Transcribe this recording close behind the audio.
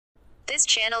This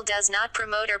channel does not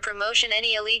promote or promotion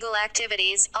any illegal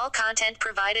activities. All content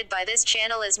provided by this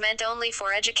channel is meant only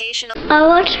for educational. I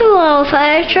want to know if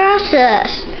I trust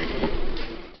this.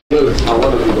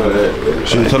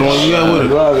 Should tell them what you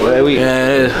got with it.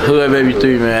 Man, Hoodbaby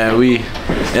 3, man. We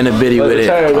in the biddy with it.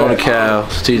 On the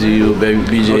cows, TTU, baby,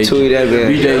 BJ.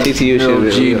 BJ,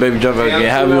 TTU, G, baby, jump back again.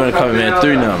 How we want to come in, man?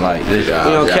 3 nothing like this.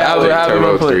 How we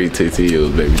put 3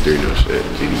 TTU, baby, 3 no shit.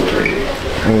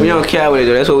 We don't care with it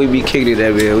though. That's what we be kicking it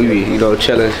at, man. We be, you know,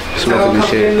 chilling, smoking and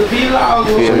shit. Yeah,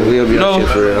 we don't be on shit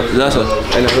for real. That's a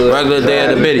regular day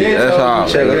at the biddy. That's all.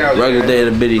 Regular day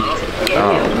at the biddy.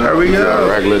 There we go.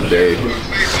 Regular day.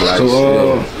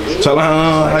 So, tell them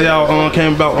how y'all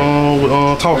came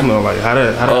about talking though, like how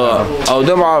that. But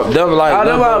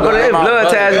they blood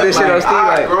ties and this shit on Steve.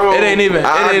 Like, it ain't even.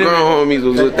 Grown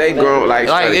homies, they grown like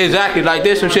exactly like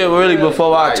this some shit really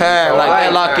before our time. Like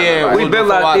that lock in. We been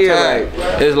locked in.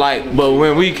 It's like, but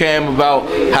when we came about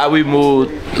how we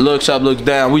moved, looks up, looks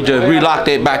down, we just re-locked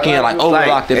it back in, like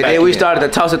overlocked it back in. And then we started the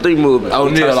Toss of 3 movement. Oh,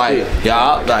 yeah,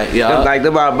 like, yeah. Like,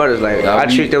 them our brothers, like, I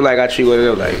treat them like I treat one of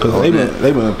them, like. Cause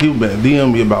people been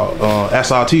DM me about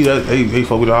SRT, they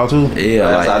fuck with y'all too?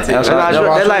 Yeah, like,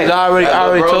 I already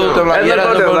told them, like, yeah,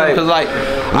 that's the brother, cause like,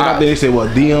 I think they said what,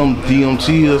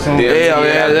 DMT or something?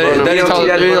 Yeah, they told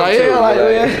me, like,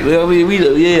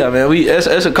 yeah, man,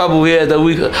 it's a couple here that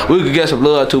we could get some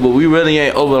love to, but we really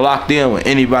ain't over locked in with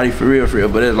anybody for real,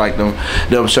 but it's like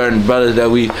them certain brothers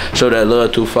that we show that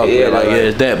love to, fuck with, like, yeah,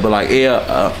 it's that, but like,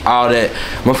 all that,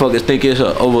 motherfuckers think it's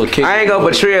over a kick. I ain't gonna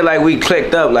portray it like we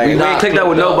clicked up, like, we ain't clicked up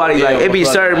with nobody, like, it be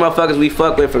certain motherfuckers we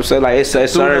fuck with from, like, it's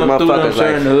certain motherfuckers,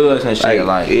 certain hoods and shit,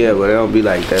 like, yeah, but it don't be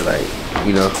like that, like,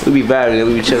 you know, we be vibing and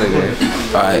we be chilling, man.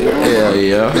 Alright,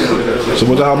 yeah. So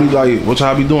what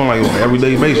y'all be doing, like, on an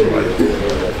everyday basis, like?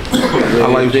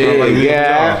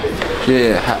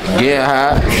 Get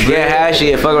high,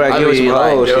 shit. Fuck around, give me some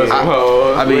hoes.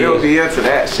 I mean, we don't be into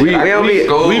that shit.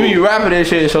 We be rapping and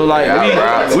shit, so like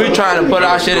we trying to put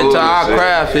our shit into our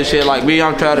craft and shit. Like me,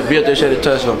 I'm trying to build this shit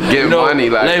into some money,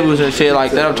 like labels and shit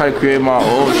like that. I'm trying to create my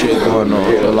own shit going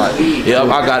on. So like, yeah,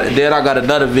 I got it. Then I got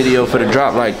another video for the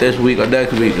drop like this week or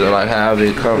next week. So like however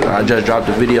it comes. I just dropped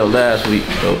the video last week,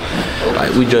 so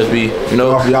like we just be, you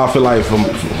know. Y'all feel like from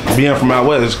being from out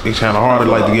west, it's kind of harder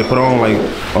like to get put on like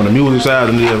on the music side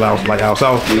than it is like out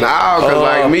south. Nah, cause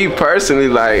like me personally,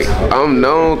 like I'm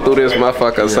known through this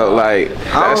motherfucker, so like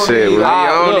that shit. Really, I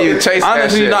don't even chase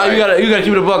honestly, that shit. Nah, you gotta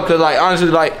keep it a buck, cause like honestly,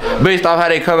 like based off how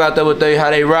they come out there with how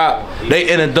they rap, they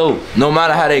in a dope. No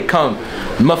matter how they come,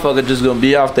 motherfucker just gonna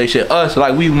be off they shit. Us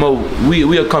like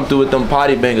we'll come through with them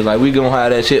party bangers. Like we gonna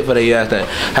have that shit for they ass. That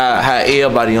how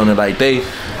everybody on it. Like they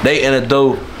in a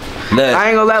dope. I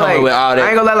ain't gonna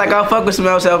lie, like I fuck with some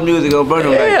outside music on burner.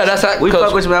 Yeah, that's how we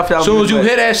fuck with some outside music. Soon as you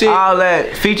hear that shit, all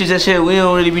that features and shit, we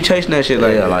don't really be chasing that shit.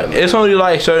 Like, yeah, like it's only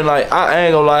like certain, like I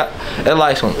ain't gonna lie,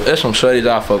 it's some shorties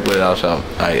I fuck with outside.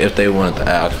 Like if they wanted to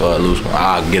ask for a loose one,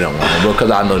 I'll get them one,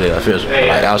 because I know they official.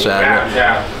 Like outside.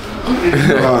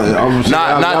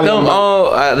 Not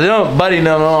them buddy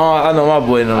them. I know my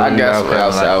boy them. I got some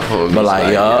outside for me, but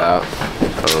like y'all.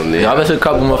 Y'all been to a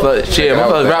couple motherfuckers. Shit,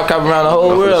 motherfuckers rap cap around the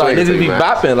whole world. Like niggas be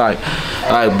bopping like,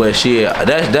 but shit,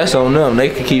 that's on them. They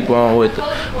can keep on with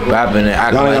rapping and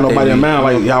acting. Y'all ain't got nobody in mind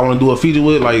like y'all want to do a feature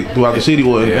with like throughout the city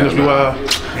or industry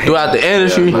wise. Throughout the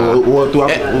industry, or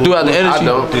throughout the industry. I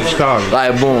don't. Chicago.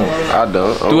 Like boom. I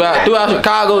don't. Throughout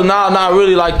Chicago, not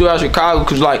really like throughout Chicago,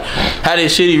 cause like how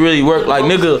this shitty really work. Like a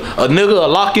nigga will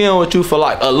lock in with you for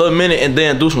like a little minute and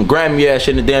then do some Grammy ass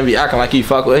shit and then be acting like he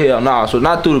fuck with hell. Nah, so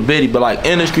not through the biddy, but like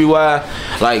industry wise,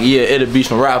 like yeah, it'll be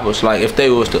some rappers. Like if they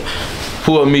was to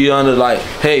put me under like,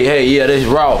 hey, yeah, this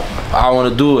raw, I want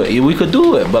to do it. Yeah, we could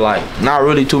do it, but like not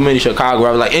really too many Chicago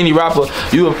rappers. Like any rapper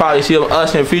you would probably see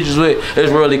us in features with,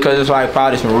 it's really cause it's like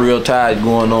probably some real ties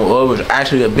going on, or it was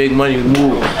actually a big money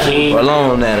move alone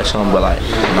on that or something. But like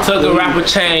took a rapper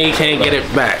chain, you can't get it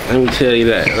back. Let me tell you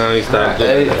that. Let me stop that.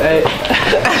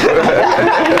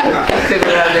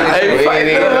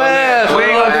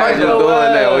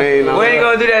 We ain't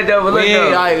gonna do that though, but look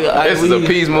though. This is a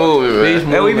peace movement,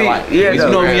 man. And we be, yeah, you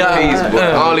know me,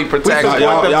 only protect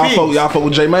y'all fuck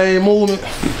with J-Main movement.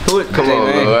 Come on,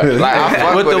 man. Like I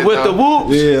fuck with the whoop.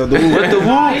 Yeah, with the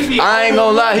whoop. I ain't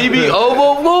gonna lie, he be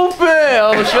over whooping.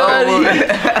 I'm sure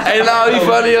hey, now he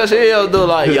funny as hell though.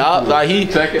 Like y'all, like he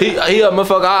a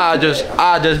motherfucker.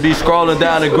 I just be scrolling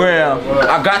down the ground.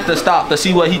 I got to stop to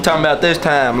see what he talking about this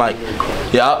time. Like,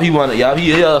 he a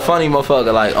funny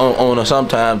motherfucker. Like on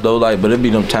sometimes though. Like, but it be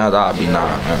them times I be nah,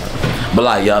 man. But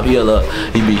like,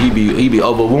 he be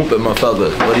over whooping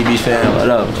motherfuckers. What he be saying? What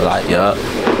up? Like,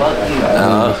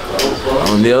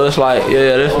 It's like,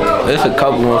 yeah, there's a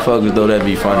couple motherfuckers though that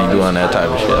be funny doing that type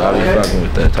of shit. I be fucking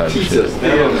with that type of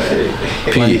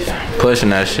shit. Pete pushing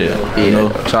that shit. You know,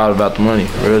 it's all about the money,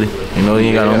 really. You know, you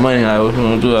ain't got no money, like what you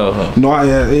gonna do out here? No, I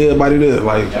had everybody there.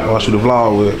 Like I shoot a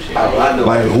vlog with,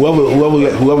 like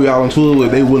whoever y'all into it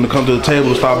with, they willing to come to the table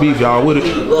to stop beef. Y'all with it?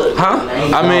 Huh?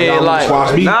 I mean, like,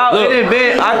 no, look,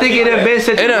 I think it done been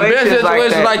situations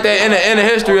like that in the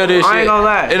history of this shit. I ain't gonna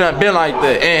lie. It done been like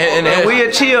that. And we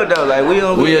a chill though, like we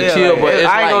a chill, but it's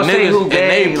I ain't like gonna say who niggas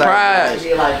and they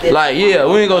pride. Like, yeah,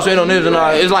 we ain't gonna say no niggas and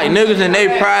all. It's like niggas and they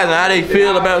pride and how they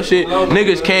feel about shit.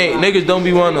 Niggas don't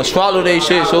be wanting to swallow they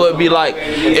shit, so it be like,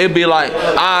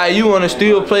 alright, you wanna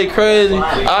still play crazy?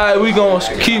 Alright, we gonna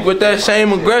keep with that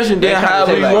same aggression, then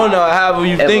however you wanna, however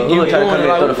you think you try to come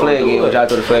throw the flag in, try to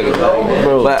throw the flag in.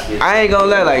 Bro. But I ain't gonna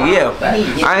lie, like, yeah,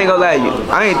 I ain't gonna lie to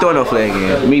you. I ain't throwing no flag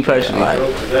in, me personally.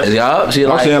 I'm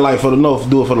saying like for the North,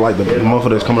 do it for like the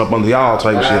motherfucker that's coming up under y'all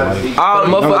type shit. Like, all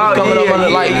the motherfuckers coming up under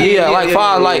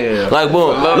like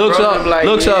boom,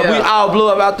 looks up, we all blew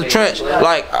up out the trench.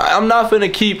 Like, I'm not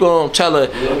finna keep on telling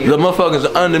the motherfuckers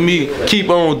under me keep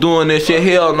on doing this shit.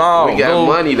 Hell no. We got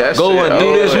money, that's go shit. And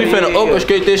do this. We finna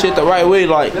orchestrate this shit the right way.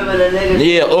 Like,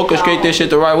 yeah, orchestrate this shit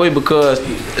the right way because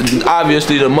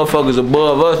obviously the motherfuckers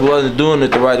above us wasn't doing it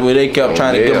the right way. They kept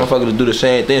trying to get motherfuckers to do the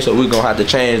same thing, so we gonna have to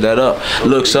change that up.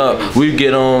 Looks up, we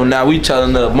get on now. We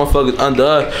telling the motherfuckers under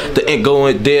us to go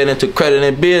in dead into credit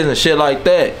and business, shit like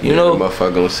that. You know, the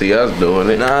motherfuckers gonna see us doing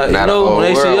it. Nah, you know,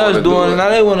 when they see us doing it, now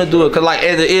they wanna do it. Cause like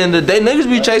at the end of the day, niggas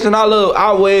be chasing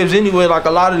our waves anyway. Like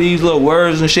a lot of these little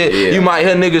words and shit, you might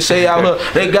hear niggas say out here,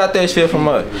 they got that shit from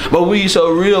us. But we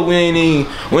so real, we ain't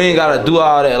gotta do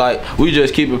all that. Like we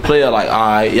just keep it player. Like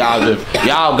alright,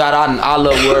 y'all got our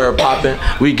little word popping.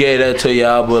 We gave that to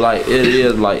y'all, but like it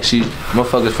is like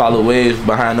motherfuckers follow waves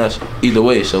behind us either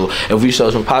way. So if we show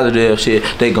some positive shit,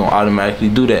 they gonna automatically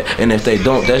do that. And if they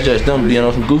don't, that's just them being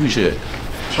on some goofy shit.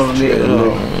 How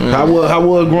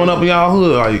was growing up in y'all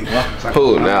hood? Like,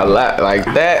 now like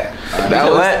that. That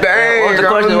was dang.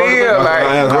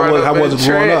 How was it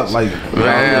growing up? Like,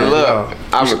 man, look,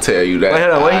 I'm gonna tell you that. Wait,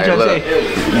 hold on, what you trying to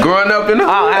say? Growing up in the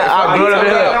hood. I grew up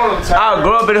in the hood. I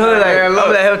grew up in the hood. Like, I'm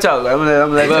gonna let him talk. Look,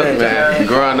 man,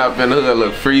 growing up in the hood,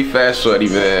 look, free fat shorty,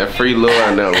 man, free Lil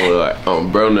and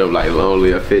them, bro, them like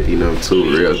lonely at 50, them too,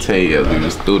 real 10 years. We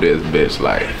was through this bitch,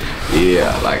 like,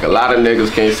 yeah, like a lot of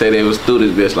niggas can't say they was through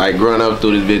this bitch. Like growing up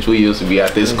through this bitch, we used to be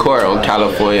at this court on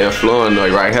California and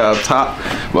Flournoy, right here up top.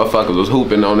 Motherfuckers was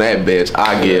hooping on that bitch.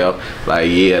 I give, like,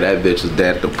 yeah, that bitch was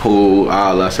at the pool.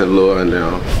 All us and Lil and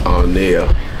them on there.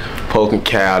 Poking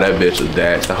cow, that bitch was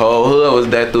that. The whole hood was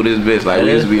that through this bitch. Like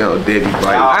we used to be on Debbie. Like,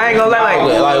 I ain't gonna let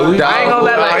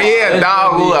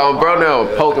dog hood on bro now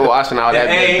poking, washing all that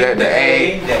bitch. The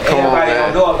A. Come on,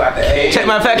 man. Check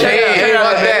my fact. Check out.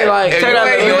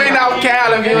 You ain't out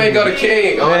Cal if you ain't go to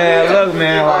King. Man, look,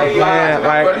 man, like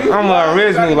I'm an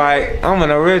original, like I'm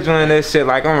an original in this shit.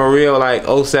 Like I'm a real like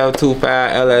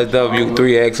 0725 LSW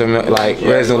 3X, like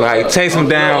original. Like chase them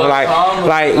down.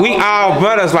 Like we all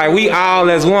brothers. Like we all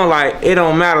as one. Like it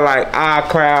don't matter. Like our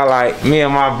crowd. Like me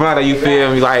and my brother. You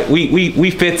feel me? Like we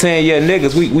 15-year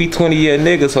niggas. We 20-year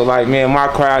niggas. So like man, my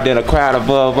crowd. Then a crowd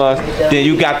above us. Then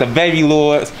you got the baby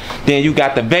lords. Then you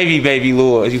got the baby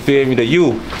lords. You feel me? The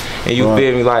youth. And you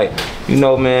feel me? Like, you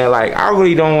know, man, like I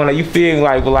really don't wanna, you feel me,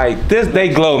 like, but like this they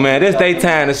glow, man. This they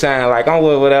time to shine. Like I'm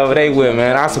with whatever they with,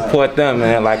 man. I support them,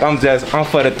 man. Like I'm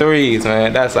for the threes,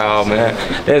 man. That's all, man.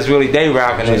 That's really they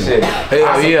rocking this shit.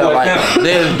 Hell yeah, like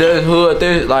there's hood,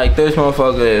 this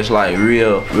motherfucker is like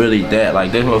really that.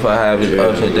 Like this motherfucker have his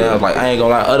ups and downs. Like I ain't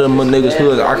gonna lie, other niggas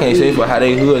hood, I can't say for how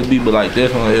they hoods be, but like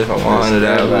this one is for 100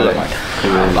 hours.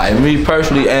 Like me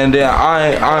personally, and then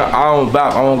I don't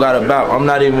got a bop. I'm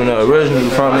not even the original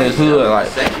from this hood. Like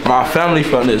my family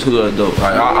from this hood though.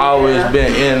 Like I always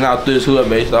been in and out this hood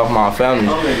based off my family,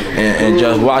 and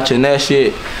just watching that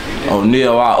shit.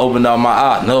 O'Neal, I opened up my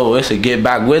eye. No, it's a get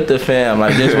back with the fam.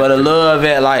 Like this where the love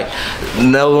at. Like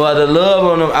no other love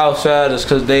on them outsiders,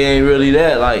 cause they ain't really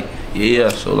that. Like yeah,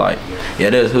 so like yeah,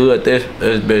 this hood, this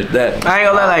bitch that. I ain't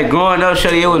gonna lie, like growing up,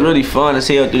 shorty, it was really fun to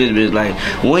see her through this bitch. Like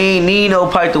we ain't need no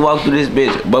pipe to walk through this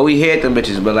bitch, but we had them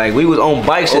bitches. But like we was on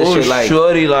bikes and shit, like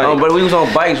shorty, like but we was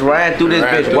on bikes riding through this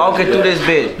bitch, walking through this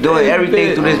bitch, doing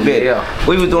everything through this bitch. Yeah.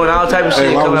 We was doing all type of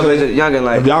shit coming up as a youngin'.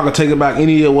 Like if y'all could take it back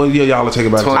any year, what year y'all would take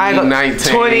it back? 2019,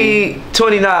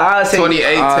 2029, I'd say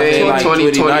 2018,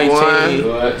 2021,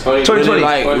 2020.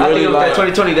 Like I think it was that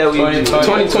 2020 that we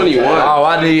 2021. Oh,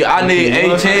 I I need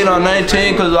 18 or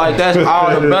 19 because like that's all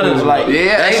the brothers. Like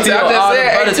that's still all the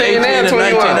brothers. 18 and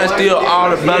 19. That's still all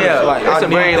the brothers. Like I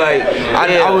bring like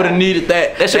I would have needed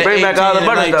that. That should bring back all the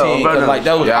brothers though. Like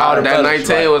that was all the brothers.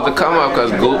 That 19 was the come up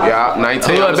because Goop, y'all.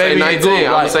 19. I'm say 19.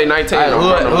 I'm say 19.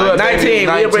 19.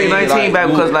 We'll bring 19 back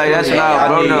because like that's not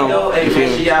bro. No.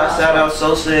 Shout out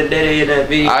Sosa and Daddy in that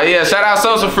video. Oh yeah, shout out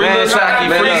Sosa, free Lil Shocky,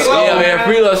 free Slow, yeah man,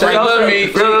 free Lil me,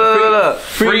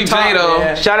 free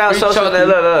Jado. Shout out Sosa,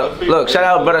 look, shout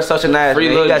out brother Sosa Nice.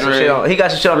 He got some shit on. He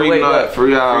got some shit on the way.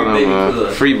 Free y'all,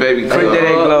 man. Free baby, free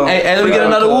Daddy Glow. Hey, let me get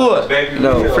another wood.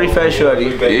 No, free Fat Shorty.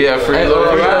 Yeah, free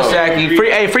Lil Shocky.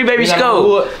 Free baby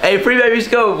Scope. Hey, free baby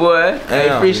Scope, boy.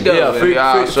 Hey, free Scope. Yeah,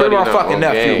 free my fucking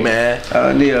nephew, man.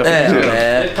 Neil,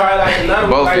 man.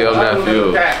 Both of your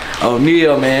nephew. Oh,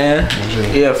 Neil, man.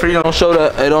 Yeah, free. Don't show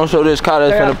that. Hey, don't show this car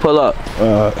that's finna pull up.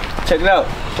 Check it out.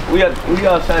 We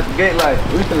outside the gate, like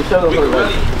we finna show them.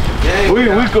 We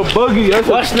could buggy.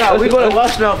 Watch now. We gonna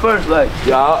watch now first, like.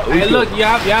 Y'all. Hey, look,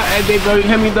 y'all. Hey, they bro,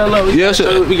 hand me the low. Yes,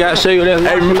 sir. We gotta show you that.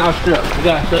 Hey, we gotta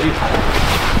show you.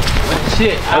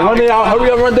 Shit. Hurry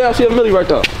up, run down. See a Millie right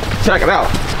there. Check it out.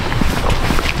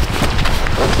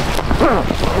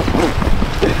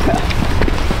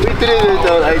 We did it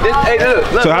though. Like this. Hey,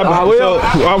 look. So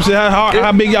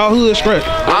how big y'all hood stretch?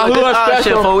 Our hood stretch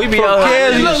we be out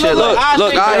here.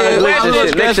 Look, our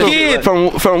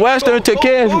hood from Western to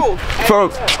Kansas. From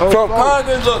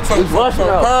Congress, look, from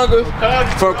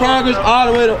Congress all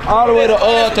the way to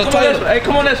Taylor. Hey,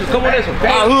 come on this one.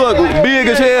 Our hood big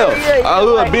as hell. Our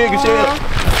hood big as hell.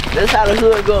 That's how the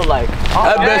hood go, like.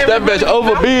 That bitch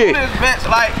over big. This bitch,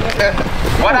 like,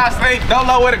 what I say,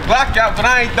 Dolo with a Glock out, but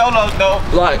I ain't Dolo though.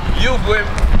 Like, you with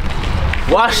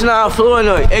Watch now,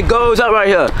 fluent. It goes up right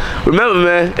here. Remember,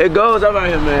 man, it goes up right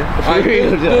here, man. Like,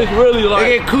 this really like.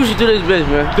 They get crucial to this bitch,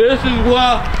 man. This is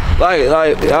what.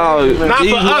 Like, y'all.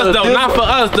 Not for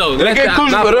us though. They get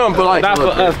crucial for them, but like. Not for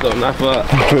us though. Not for us.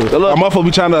 A motherfucker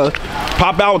be trying to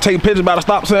pop out and take pictures by the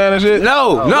stop sign and shit.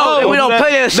 No, we don't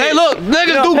play that shit. They look,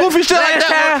 niggas do goofy shit like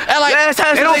that. Last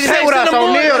time they don't say with us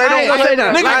on Neil. They don't say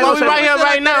that. Niggas we right here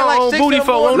right now on booty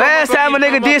for. Last time a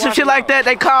nigga did some shit like that,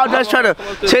 they called us trying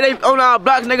to say they on our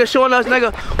blocks, nigga, showing us,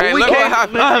 nigga. Hey, look what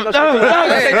happened.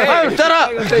 Shut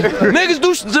up. Niggas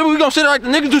do. We gonna sit like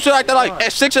niggas do shit like that like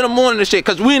at 6 in the morning and shit.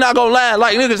 Cause we not gonna lie.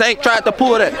 Like niggas ain't tried to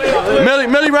pull that.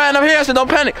 Millie riding up here, so don't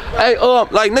panic. Hey,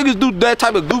 like niggas do that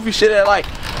type of goofy shit at like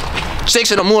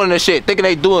 6 in the morning and shit, thinking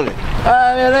they doing it.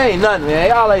 Man, they ain't nothing, man.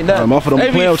 Y'all ain't nothing.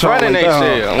 They be fronting that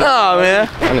shit. Nah, man.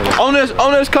 On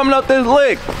this coming up this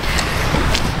leg.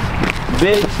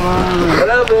 Big slime.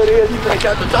 Whatever it is, you can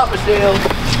catch the top of shell.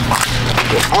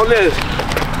 On this.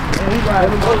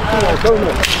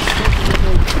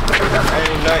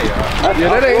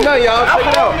 That ain't nothing, y'all. Check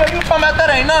it out. You talking about that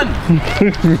ain't nothing.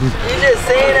 You just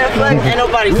saying that flex? Ain't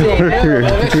nobody saying that.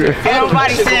 Ain't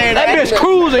nobody saying that. That bitch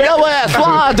cruising. Your ass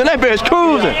slides and that bitch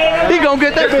cruising. He gonna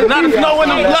get that bitch. Not snow in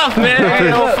the bluff, man.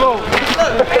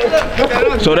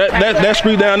 So that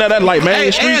street down there, that like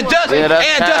main street. And just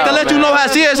to let you know how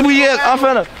serious we is, I'm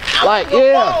finna like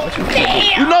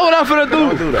You know what I'm finna do.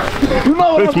 You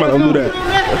know what I'm finna do.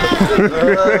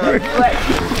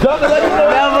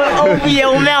 Never open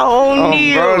your mouth on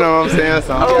you. Bro, know what I'm saying?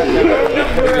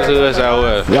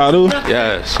 Y'all do?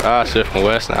 Yes, I shit from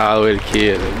Westside all the way to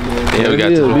Kid. Yeah, we got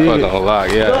the fucking on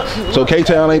lock, yeah. So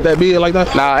K-Town ain't that big like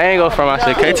that? Nah, I ain't go from. I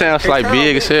said K-Town's like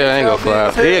big as hell. I ain't go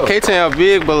fly. Yeah, K-Town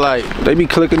big, but like they be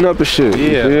clicking up and shit.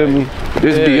 Yeah, you feel me?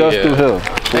 This be us through hell.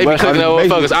 They be clicking up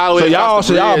motherfuckers all the way.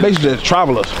 So y'all basically just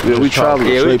travelers. Yeah, we travelers.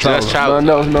 Yeah, we just travelers.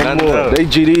 No more. They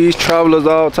GDs, travelers,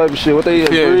 all type of shit. What they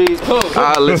is?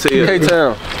 Let's see it.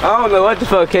 K-Town. I don't know what the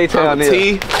fuck K-Town is.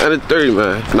 T and a 30,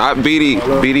 man. Not BD.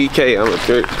 BDK. I'm a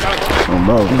 30.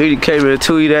 BDK, man.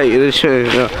 Touie that. This shit.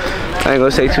 I ain't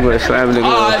gonna say too much. Slamming nigga.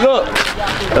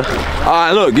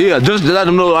 Alright, look, yeah, just to let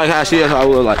them know like how she is, I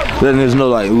was like letting us know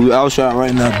like we outside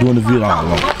right now doing the vlog.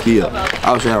 Like, yeah,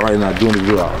 outside right now doing the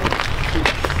vlog.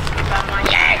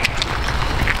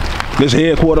 This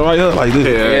headquarters right here, like this.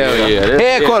 Yeah.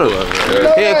 Headquarters.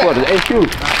 HQ.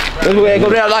 That's where they go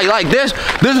down like this.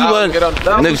 This is what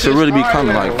niggas should really be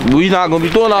coming. Like we not gonna be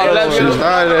doing all that shit.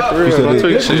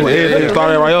 Everything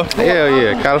started right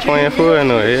here. Yeah, California food,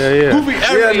 no, yeah.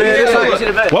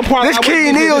 What part? This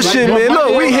King Neil shit, man.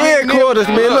 Look, we headquarters,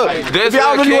 man. Look, this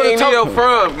where King Neil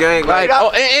from, gang. Like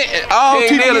all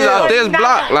King Neil is off this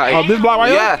block, like. This block right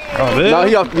here. Yeah. no,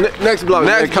 he off next block.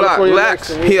 Next block,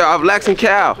 Lex. He off Lex and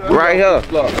Cal, right here.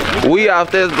 We off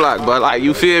this block, but like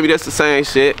you feel me? That's the same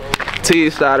shit.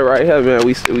 T started right here, man.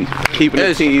 We keeping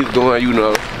the T's going, you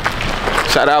know.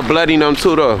 Shout out Bloody them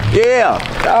too though. Yeah.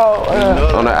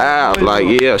 On the app, like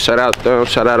yeah. Shout out them.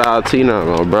 Shout out our Tina,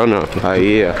 bro. No, like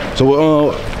yeah.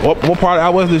 So what part of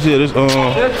out west this year? This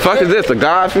fuck is this? The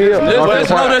Godfield?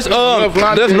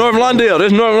 This North Lawndale.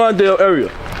 This North Lawndale area.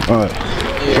 Alright.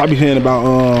 I be hearing about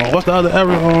what's the other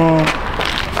area?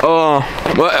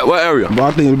 What area? But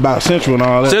I think about Central and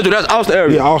all that. Central, that's Austin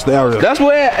area. Yeah, Austin area. That's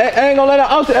where I ain't gonna let that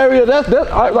Austin area. That's the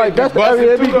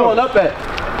area they be going up at.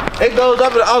 It goes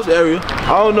up in the Austin area.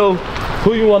 I don't know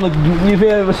who you wanna you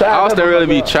feel beside. Austin really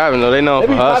be trapping though. They know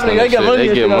for hustling. They get money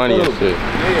and shit.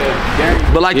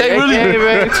 But like they really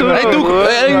they do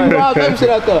wild type shit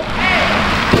out there.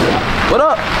 What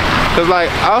up? Cause like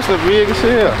Austin big as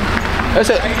hell. That's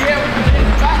it.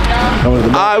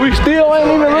 Alright, we still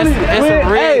ain't even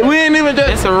really. We ain't even just.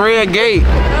 It's a red gate.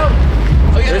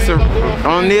 It's a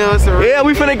on Neil. It's a red. Yeah,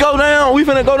 we finna go down. We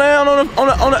finna go down on the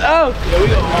L.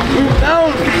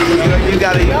 You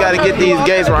gotta get these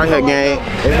gates right here, gang.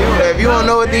 If you don't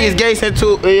know what these gates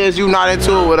into is, you not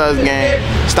into it with us, gang.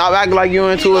 Stop acting like you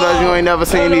into it with us. You ain't never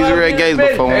seen these red gates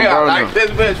before, bro. Like this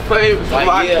bitch play with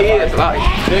my kids. Like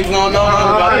Niggas don't know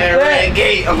nothing about that red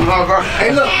gate, bro.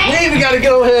 Hey, look, we ain't even gotta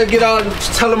get over here and get out and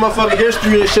tell them motherfucking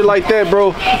history and shit like that,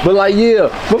 bro. But like, yeah,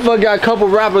 motherfucker got a couple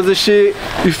rappers and shit.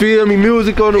 You feel me?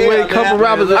 Music on the way, couple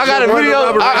rappers. I got a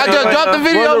video. I just dropped the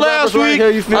video last week.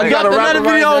 I dropped another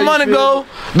video a month ago.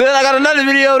 Then I got another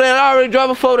video that I already dropped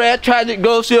before that. Tragic.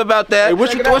 Go see about that.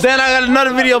 Then I got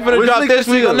another video for the drop this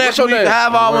week or next week.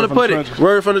 However I want to put it.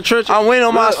 Word from the church. I'm waiting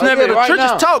on my snippet right now. The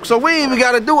churches talk, so we ain't even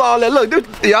gotta do all that. Look, this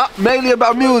mainly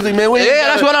about music, man. Yeah,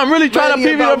 that's what I'm really trying to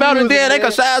preview about it. Then they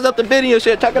can size up the video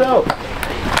shit. Check it out.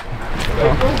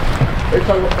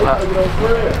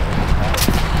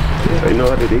 they know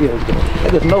what it is. They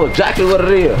just know exactly what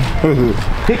it is.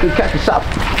 He can catch a shot.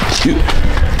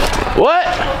 What?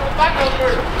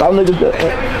 Y'all niggas do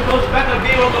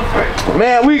that.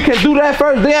 Man, we can do that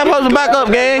first. Then I'm supposed to back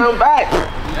up, gang. I'm back.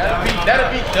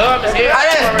 That'll be dumb as hell.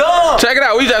 That's dumb. Check it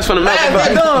out. We just finna make it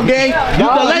That's dumb, gang. You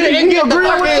can let it get the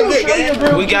dark end.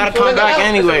 We gotta come back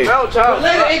anyway.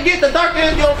 Let it get the dark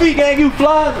end of your feet, gang. You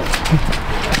flies.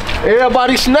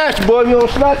 Everybody snatch, boy. If you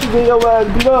don't snatch, you get your ass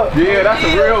beat up. Yeah, that's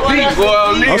a real beat, boy.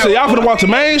 I'm saying y'all finna walk to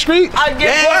Main Street?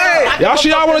 Y'all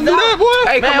sure y'all wanna do that, boy?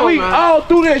 Hey, man, we all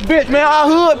through this bitch, man. Our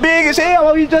hood big as hell.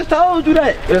 Oh, he just told you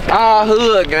that. It's our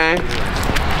hood, gang.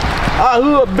 Our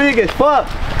hood big as fuck.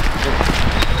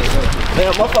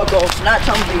 Man, motherfucker gon' snatch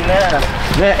on me now.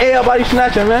 Man, everybody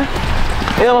snatching, man.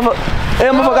 Every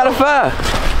motherfucker got a fire.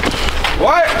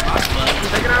 What?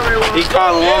 He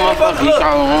calling one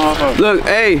motherfucker. Look,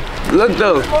 hey, look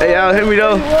though. Hey, y'all hear me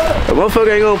though? The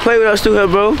motherfucker ain't gonna play with us too here,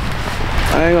 bro.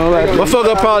 I ain't gonna lie.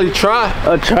 Motherfucker probably try.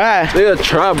 They'll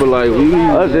try, but like,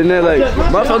 other than that, like,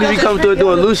 motherfuckers be coming through and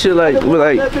doing loose shit, like,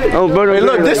 oh, brother. Hey,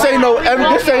 look, this ain't no,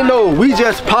 we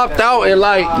just popped out and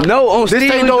like, no, on this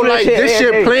ain't no like, this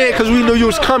shit playing because we knew you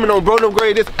was coming on Bro Them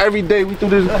Grade. This every day. We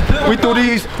through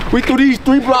these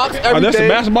 3 blocks every day. That's the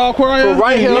basketball court right here?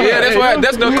 Right here. Yeah,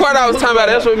 that's the court I was talking about.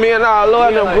 That's what me and our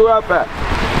Lord them grew up at.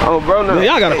 Oh, bro, no.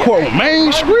 Y'all got a court on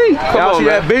Main Street. Y'all see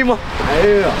that Beamer?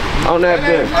 Yeah. On that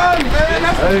bitch.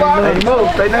 You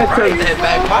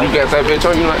got that bitch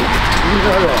on you like?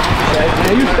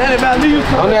 You standing by me?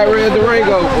 On that red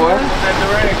Durango, boy.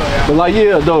 But like,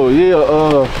 yeah, though,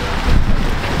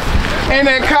 And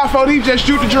that cop he just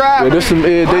shoot the driver. yeah, this some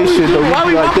everyday shit though.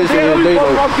 We like this every day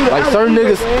though. Like certain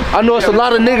niggas, I know it's a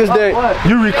lot of niggas that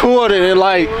you recorded and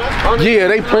like, yeah,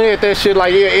 they playing that shit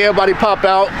like, yeah, everybody pop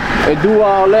out and do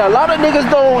all that. A lot of niggas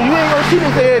don't. You ain't gonna see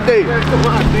this every day.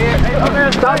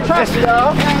 Stop traffic,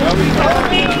 y'all.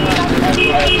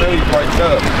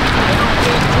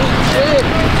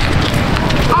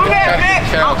 On that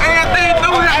bitch. On everything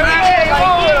through that bitch.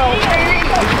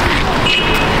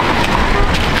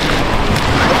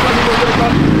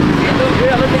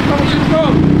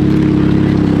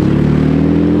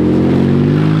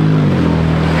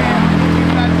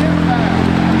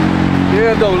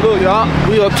 Yeah, though, look, y'all,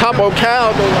 we on top of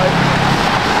cow, though, like,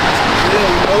 yeah, you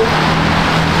know.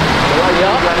 Like,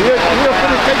 y'all, we'll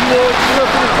finish taking you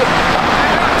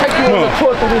on the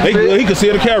tour through this bitch. He can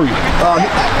see the carry.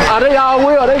 They all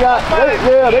will. They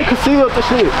can see up the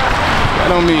shit. That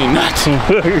don't mean nothing.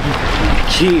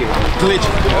 Yeah,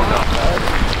 glitching.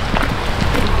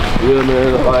 Yeah,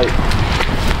 man, like.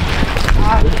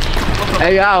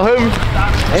 Hey, y'all hear me?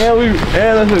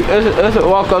 Let's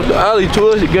walk up the alley to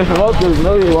us and get some up there.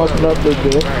 No, you're walking up there.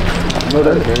 No,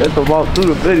 that's a walk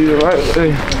through the video, right?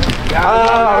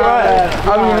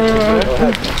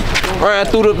 Right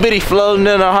through the bitty floating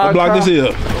in a hot block this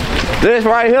here. This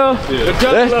right here.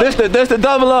 This the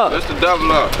double up. That's the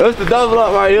double up. This the double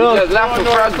up right here. Just left from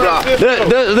first block.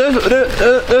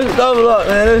 This double up,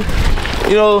 man. This,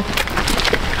 you know.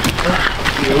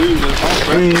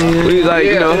 We like,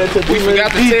 you know, we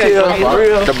forgot to tell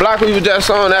you. The block we was just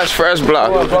on, that's fresh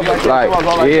block. Like,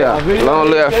 yeah, long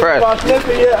live fresh.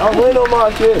 I'm waiting on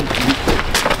my shit.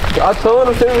 I told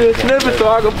him to send me a snippet so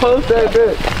I could post that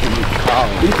bitch.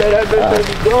 He said that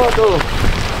bitch be going though.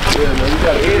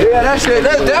 Yeah, that shit,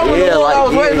 that was the one I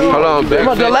was waiting on. Hold on, baby.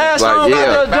 The last song I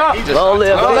just dropped. The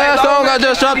last song I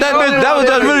just dropped, that bitch, that was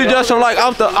just really just some like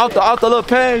off the little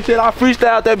pain shit. I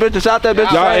freestyled that bitch and shot that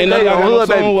bitch. Y'all ain't never got no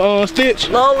song with Stitch?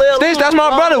 Stitch, that's my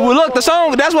brother. Well, look, the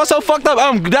song, that's what's so fucked up.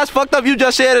 That's fucked up. You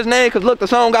just said his name, cause look, the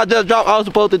song I just dropped, I was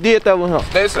supposed to did that with him.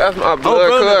 That's my blood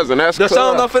cousin. That's the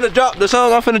song I'm finna drop. The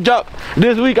song I'm finna drop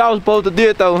this week. I was supposed to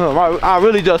did that with him. I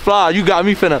really just fly. You got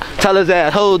me finna tell his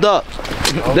ass hold up.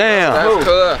 Damn.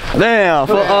 Damn.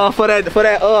 For that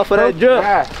drip.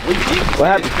 What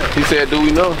happened? He said, "Do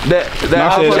we know?"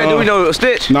 Do we know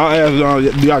Stitch? No, I asked,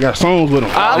 do y'all got songs with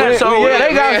them? I got a song with him.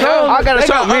 They got songs. I got a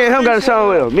song. Me and him got a song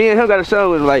with him. Me and him got a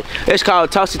song with him. Like, it's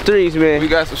called Tossy Threes, man. We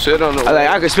got some shit on the way. Like,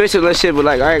 I can spit some of that shit, but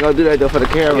like, I ain't gonna do that though for the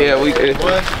camera. Yeah, we gonna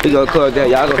cut that.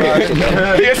 Y'all gonna hear that shit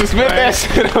though. He has to spit that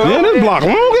shit on. Yeah, this block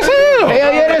long as hell.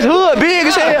 Hell yeah, this hood big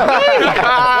as hell.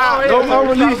 Don't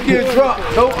unrelease get dropped.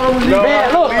 Don't unrelease.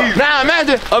 Man, look. Now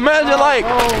imagine like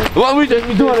what we just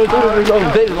be doing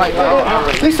this like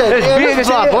He said, this big as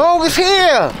hell. long as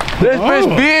hell. This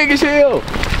bitch big as hell.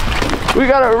 We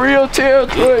got a real tail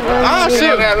to it, man. Ah,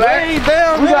 shit, that leg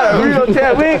down. We got a real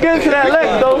tail. We ain't getting to that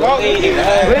leg though. We ain't getting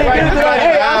to that.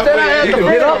 Hey, I said I had to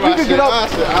get up. We can get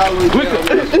up.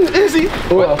 Is he?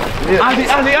 Ozzy.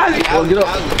 Get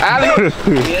up.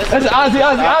 That's an Ozzy.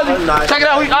 Check it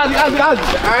out. We Ozzy.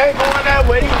 I ain't going that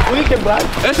way. We can block.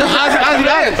 That's an Ozzy.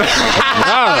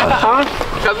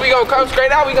 Cause we gonna come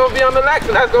straight out. We gonna be on the Lex,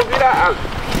 and that's gonna be that.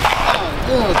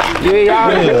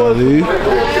 Yeah, dude. I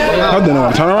didn't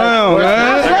want to turn around,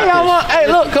 man. Hey,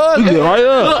 look, cuz. You get right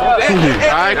up.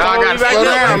 I got to slow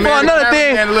down, man. Another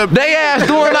thing, they ass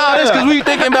doing all this because we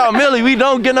thinking about Millie. We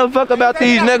don't give no fuck about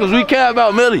these niggas. We care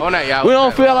about Millie. We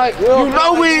don't feel like, you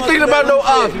know we ain't thinking about no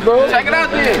Ozzy, bro. Check it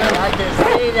out then. I can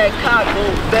see that cock go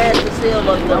fast as hell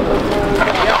like that.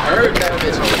 Y'all heard that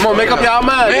bitch. Come on, make up y'all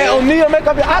mind. Man, O'Neal, make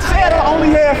up your. I said I only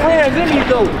had friends in me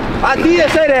though. I did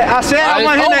say that. I said I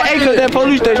want him to acre that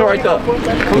police station right there.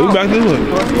 We back this way.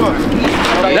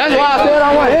 That's why I said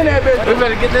I want in that bitch. We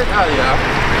better get this out of y'all.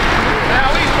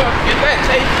 Now we supposed to get that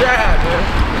Chase Drive,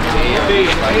 man.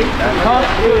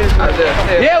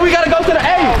 Yeah, we gotta go to the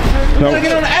A. We gotta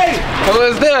get on the A. Who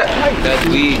is that? That's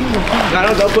weed.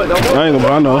 No, don't put no. I ain't gonna,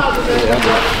 I know.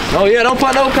 Oh yeah, don't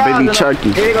put no cars. Baby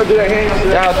Chucky. He ain't gonna do that. He ain't gonna do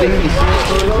that.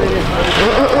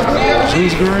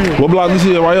 He's green. What block this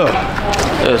here right up?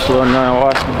 It's 49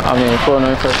 Washington. I mean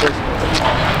 49 First.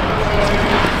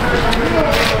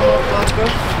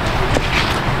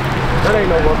 That ain't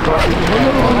no more car.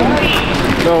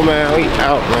 No, man, we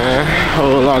out, man.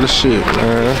 Whole lot of shit,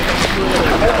 man.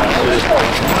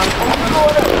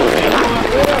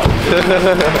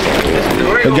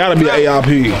 It gotta be an AIP.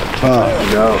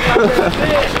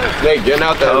 They getting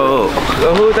out there.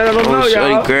 Who's that? I don't know,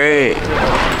 y'all. Great.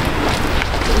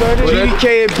 GDK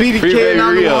and BDK, and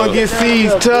I'm the one get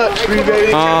seized, touch. Who is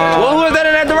that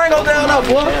in that Durango down there,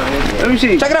 boy? Let me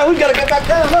see. Check it out. We gotta get back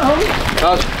down, homie.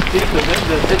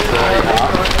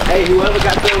 Hey, whoever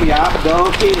got through, y'all,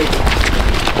 go kill it.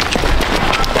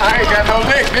 I ain't got no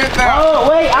lick this time. Oh,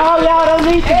 wait, all y'all don't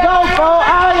need to go, bro.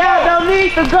 All y'all don't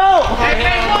need to go.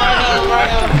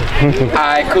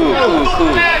 Alright, cool.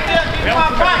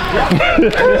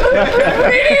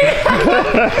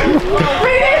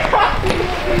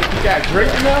 You got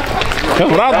drink enough? That's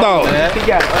what I thought. He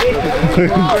got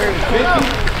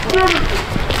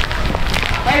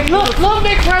Hey, look, Lil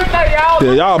Nick's birthday, y'all.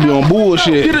 Yeah, y'all be on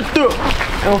bullshit. Get it through.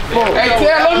 Hey,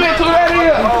 tell Lil Nick who that is.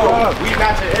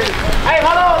 Hey,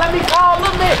 hold on, let me call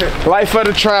Lil Nick. Life for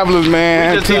the travelers,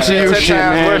 man. Teaching you shit,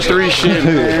 man. 3 shit,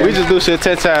 man. We just do shit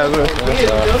 10 times, man.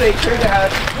 They trigger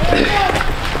house.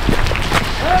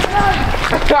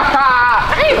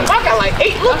 Hey, I got like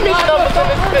 8 Lil Nick numbers on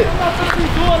this bitch.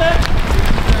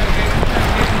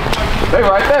 They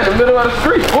right there in the middle of the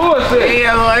street. Bullshit.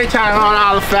 Yeah, well, they trying on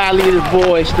all the 5 little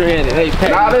boys stranded. Hey,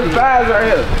 Pat. Nah, this fives right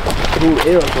here. Ooh,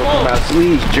 it was talking about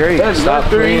Sweet Drake. That's Stop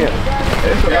not 3. playing.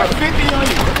 It's about 50 on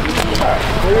you.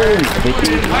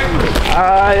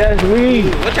 Ah, that's weed.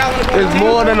 It's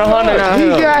more than 100 out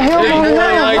here. He got him on him.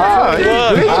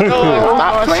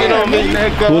 Stop playing on me.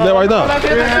 Who's that right there?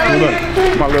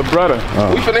 My little brother.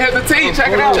 We finna hit the tee.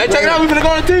 Check it out. Hey, check it out. We finna go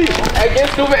on the tee. Hey, get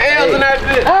stupid L's in that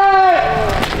bitch. Hey!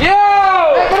 Yo!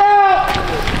 Check it out!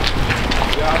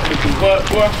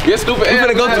 Get stupid L's.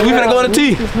 We finna go on the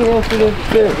tee. Get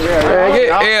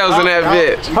L's in that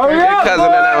bitch. Hurry up, cousin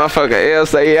of that motherfucker. L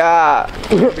say yeah.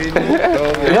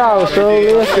 Y'all so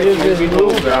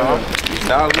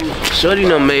Shorty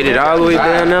done made it all the way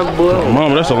down that boy.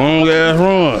 Mama, that's a long ass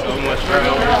run.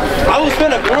 I was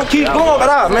finna keep going,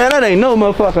 but man, that ain't no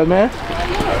motherfucker, man.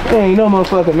 That ain't no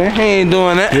motherfucker, man. He ain't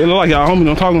doing that. It look like y'all homies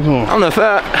don't talking to him. I'm the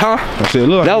fat, huh? I said,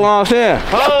 look. That's what I'm saying.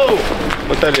 Oh!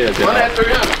 What that is? On that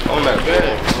 300. On that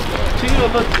bed.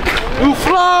 You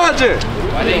flogging.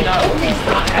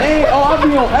 Hey, oh, I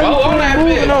be on that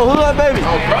bitch. No, Hoodbaby.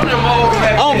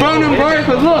 Oh, Brandon Bird,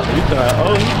 cause look,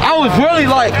 I was really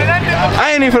like,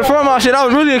 I ain't even confirm my shit. I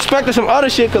was really expecting some other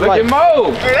shit, cause like,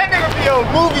 Mo. That nigga be on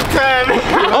movie time.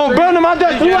 oh, Brandon, I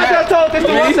just told this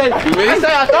to I said,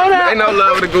 I throw that. Ain't no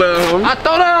love with the glove, homie. I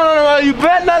throw that on the road. You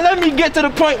better not let me get to the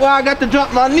point where I got to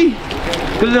drop my knee.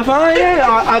 Cause if I ain't,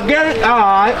 I guarantee,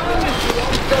 alright.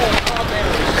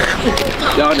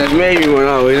 Y'all just made me one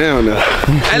all the way down there.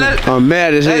 I'm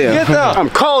mad as hell. I'm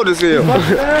cold as hell.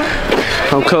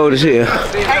 I'm cold as hell.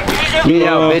 Me and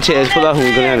y'all bitch ass pull off when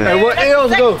we go down there. Hey, what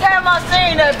else go? Second time I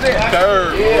seen that bitch.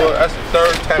 Third. That's the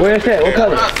third time. Where's that? What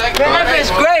color? Man, that bitch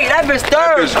great. That bitch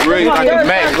third. It's great. Like a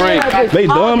Mac green. They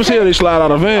dumb as hell, they slide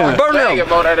out of van. Burn them.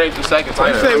 That ain't the second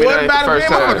time. You say what about a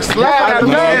van? Slide out of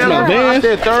van.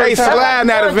 They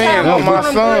sliding out of van on my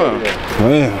son.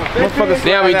 Man.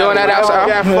 Damn, we doing that outside?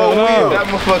 Got 4 wheels. That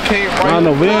motherfucker came right. I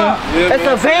know van. It's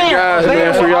a van.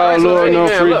 Man, free all Lord, no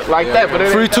free. Like that, but it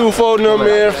Free 2-4, no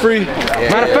man, free.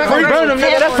 Matter of fact, free Brandon,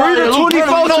 man, that's Free the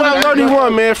 24 to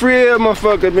 31, man. Free every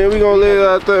motherfucker, man. We gonna live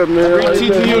out there, man. Free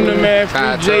TTU, man.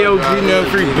 Free JOG now.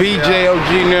 Free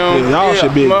BJOG now. Y'all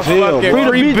should be in jail.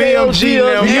 Free BMG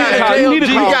now. We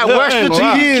got Western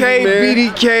GDK,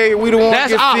 BDK. We the one.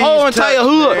 that's our whole entire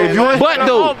hood.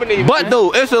 But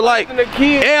though, it's a like,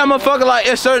 yeah, motherfucker, like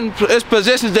it's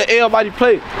positions that everybody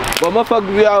play. But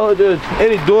motherfucker be out here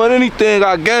just doing anything,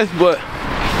 I guess. But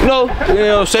you know, we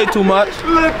don't say too much.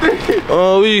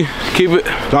 We keep it.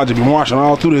 Y'all just be marching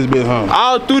all through this bitch, huh?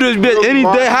 All through this bitch, any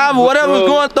day, however, whatever's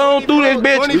going through this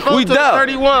bitch, we down.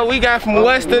 31, we got from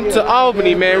Weston to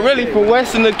Albany, man. Really from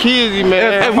Weston to Kizzy,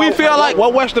 man. If we feel like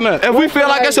what Western at? If we feel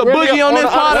like it's a boogie on this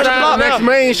part of the block, next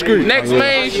Main Street. Next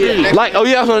Main Street. like oh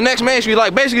yeah, so the next Main Street,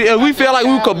 like basically, if we feel like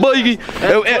we could boogie,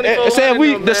 say if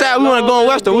we decide we want to go on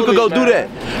Western, we could go do that.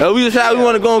 If we decide we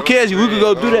want to go on Kizzy, we could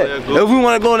go do that. If we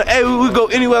want to go on the A, we could go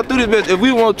anywhere through this bitch if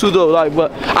we want to though. Like, but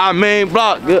our main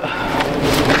block,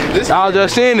 I was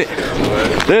just saying it.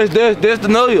 This to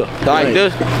know you. Like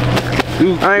this. I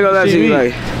ain't gonna lie to you,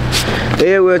 like,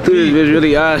 everywhere through this bitch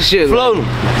really odd shit. Floating. I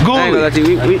ain't gonna lie to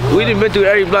you, we done been through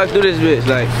every block through this bitch,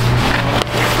 like.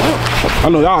 I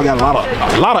know y'all got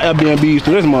a lot of Airbnbs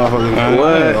through this motherfucker, man.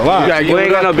 What? We ain't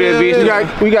got no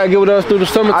Airbnbs. We gotta get with us through the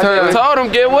summertime. I told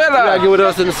him get with us. We gotta get with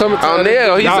us in the summertime. On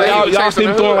there, he said y'all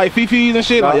still doing like fifis and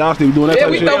shit? Like y'all still doing that yeah,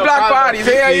 type we of shit? throw block parties.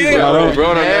 Hell yeah.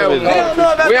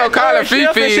 We don't call it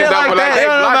fifis, though, but like they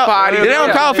block parties. They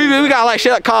don't call fifis. We got like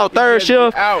shit called third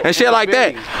shift and shit like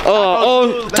that.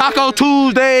 Taco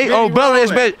Tuesday on Belly's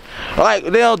bitch. Like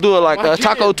they don't do it like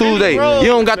Taco Tuesday. You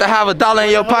don't got to have $1 in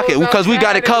your pocket because we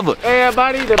got it covered.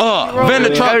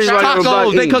 Vendor trucks,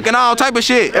 tacos, they cooking all type of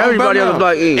shit. Everybody on the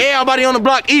block eating. Everybody on the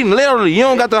block eating, literally. You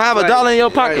don't got to have $1 in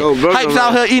your pocket. Hypes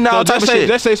out here eating all type of shit.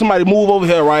 Let's say somebody move over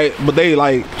here, right? But they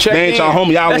like they ain't y'all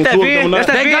homie. Y'all ain't cool with them.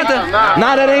 They got the.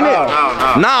 Nah, that ain't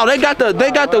it. No, they got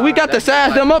the. We got to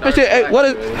size them up and shit. Hey, what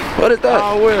is that?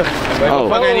 Oh,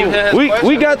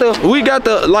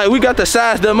 we got to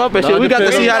size them up and shit. We got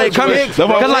to see how they coming.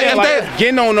 Cause like if they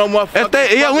getting on no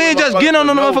motherfuckers. Yeah, we ain't just getting on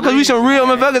no motherfuckers. We some real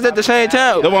motherfuckers at the same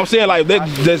time. That's what I'm saying. Like they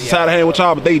just decide to hang with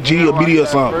y'all, but they G or BD or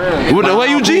something. Where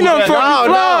you G them from? You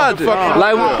flies.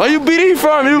 Like where you BD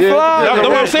from? You flies. That's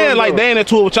what I'm saying. Like they ain't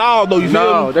into it with y'all though. You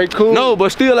feel me? They cool. No,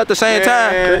 but still at the same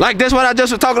time. Like that's what I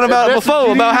just was talking about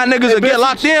before about how niggas will get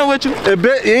locked in with you.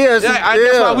 Yes.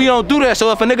 That's why we don't do that.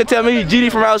 So if a nigga tell me he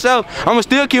GD from out south, I'ma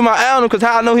still keep my eye on him because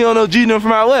how I know he don't know GD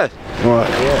from out west. Right.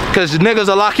 Cause niggas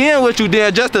will lock in with you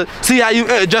there just to see how you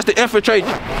just to infiltrate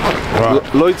you. Right.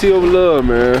 Loyalty over love,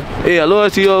 man. Yeah,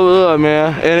 loyalty over love,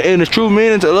 man. And the true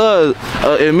meaning to love,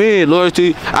 it means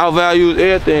loyalty, outvalues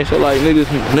everything. So like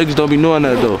niggas don't be knowing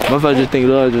that though. Motherfuckers just think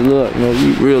love is love. You know,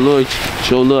 you real loyalty,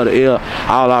 show love to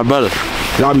all our brothers.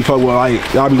 Y'all be fucking with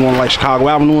like y'all be going to like Chicago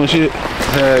Avenue and shit.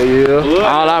 Hell yeah.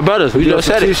 All our brothers. We just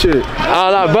said it. Shit.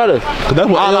 All our brothers. That's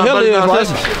what All our brothers got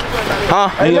license. Huh?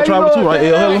 He a travel too, right?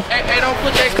 L.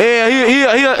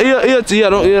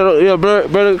 Yeah,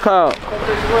 brother Kyle.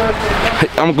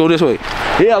 I'm gonna go this way.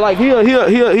 Yeah, like he a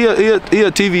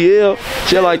TVL,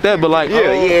 shit like that, but like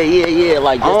Yeah.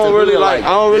 Like I don't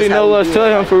really know what to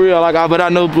tell him for real. Like but I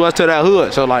know what's to that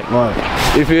hood. So like,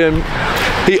 you feel me?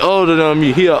 He older than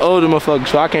me. He an older motherfucker,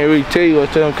 so I can't really tell you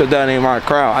what to him because that ain't my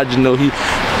crowd. I just know he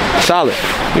solid,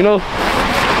 you know.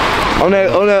 On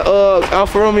that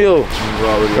Alfa Romeo.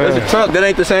 That's a truck. That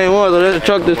ain't the same one. So that's a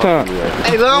truck this time.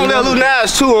 Hey, long live Lou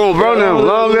Nas too on bro now.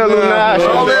 Long live Lou Nas.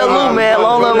 Long live Lou, man.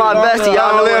 Long live my bestie.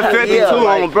 Y'all live 52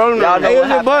 on bro now. Hey, is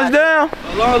it bust down?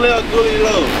 Long live Goody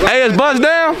Low. Hey, it's bust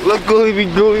down. Look Goody be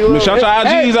Goody Low. Shout your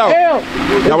IGs out.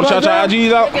 Y'all wanna shout your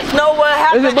IGs out? Know what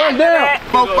happened? Is it bust down?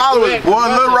 More followers. Boy,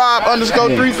 Lil Rob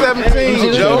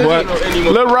 _317, Joe.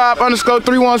 Lil Rob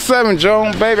 _317,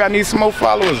 Joe. Baby, I need some more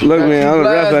followers. Look, man, I'm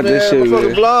gonna rap about this shit, man.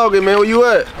 man. Vlogging, man. Where you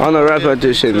at? I'm gonna rap about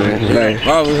this shit, man. Like,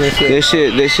 this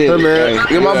shit. Hey, man. Like,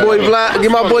 Get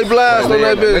my boy Blast on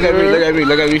that bitch.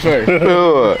 Look at me first.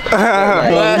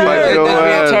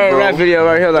 Turn Rap video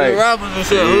right here, like.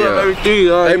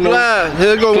 Hey, Blast.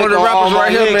 Here go one of the rappers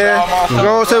right here, man.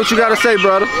 Go on, say what you gotta say,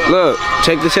 brother. Look,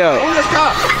 check this out.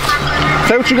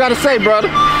 Say what you gotta say, brother.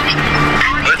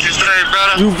 What you say,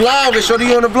 brother? You vlogging, shorty,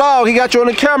 you on the vlog. He got you on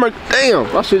the camera. Damn,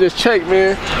 I should just check,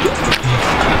 man.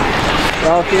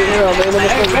 Y'all can't hear, man.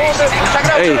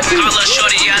 Hey. I was a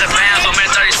shorty out of bounds for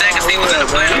 30 seconds. He was in the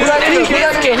plan. Who that is?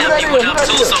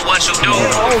 So what you do?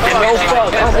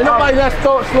 Ain't nobody that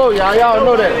slow, y'all. Y'all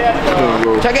know that.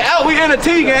 Check it out. We in the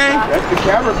T gang. That's the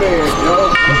camera band,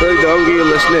 yo. There you go, I'm gonna give you a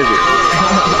little snippet.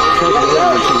 I'm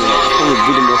gonna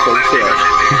beat him up on the shit.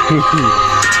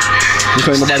 This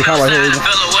ain't nobody call right here.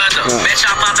 Bitch,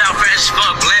 I popped out fresh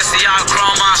fuck. Balenciaga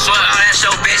chrome on sweat. That's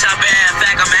your bitch. I been in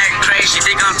fact. I'm acting crazy.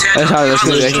 Think I'm telling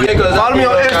you. Follow me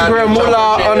on Instagram,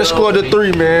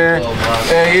 Moolah_3, man.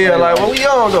 And yeah, like, what we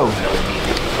on though?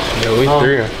 Yeah, we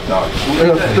three.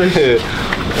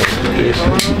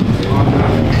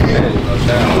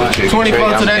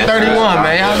 24 to that 31,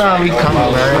 man. Y'all know how we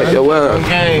coming, man. Yo, well.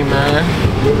 Game, man.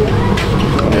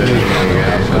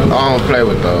 I don't play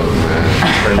with those, man.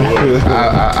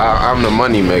 I'm the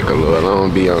money maker, Lord. I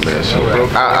don't be on that shit.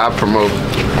 I promote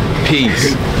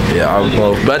peace. Yeah, I'm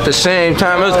both. But at the same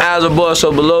time, it's as a boy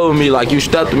so below me. Like you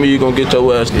step to me, you gonna get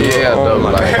your ass. Yeah, though.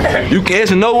 Like, you can.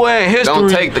 It's nowhere in history don't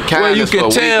take the where you can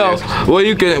tell, where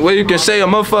you can say a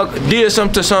motherfucker did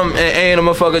something to something and ain't a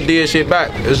motherfucker did shit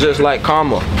back. It's just like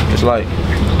karma. It's like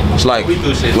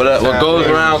what goes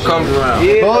around comes around.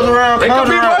 Yeah. Goes around comes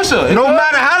around. No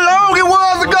matter how long it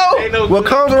was ago, what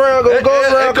comes around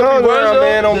goes around comes around,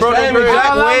 man. On brother,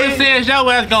 all I said is your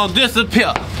ass gonna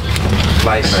disappear.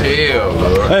 Like chill,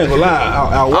 bro. I ain't gonna lie,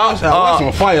 I watch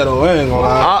on fire though. I ain't gonna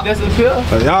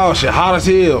lie. Y'all shit hot as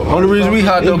hell. Only reason we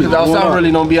hot though, cause outside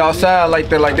really don't be outside like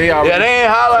that, like they already. Yeah, they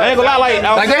ain't hot. I ain't gonna lie,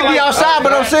 like they be outside,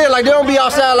 but I'm saying like they don't be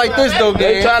outside like this though.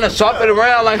 They trying to swap it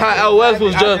around like how out west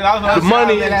was just the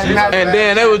money, and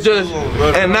then they was just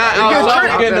and now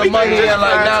outside getting the money and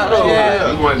like now,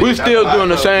 yeah, we still doing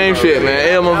the same shit, man.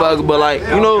 Yeah, motherfucker, but like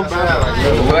you know,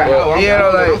 yeah,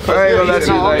 like I ain't gonna let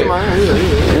you like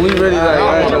we really like.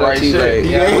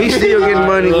 We still getting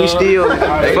money, we still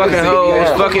fucking hoes,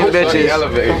 fucking bitches.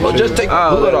 Well, just take the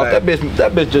hood off. That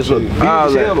bitch just look beat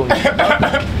as hell on you.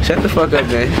 Shut the fuck up,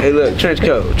 man. Hey, look, trench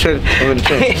coat. I'm in the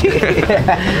trench.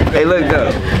 Hey, look,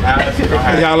 though.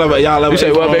 Y'all love it. You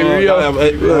say what, baby? Rio?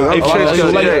 Hey, trench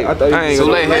coat. I ain't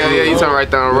gonna lay here. Yeah, you talking right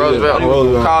down Roosevelt.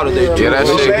 Call today. Yeah, that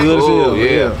shit cool.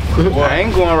 Yeah. I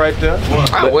ain't going right there.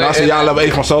 I see y'all love A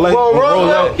from Soleil.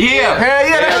 Yeah, hell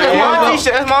yeah, that shit my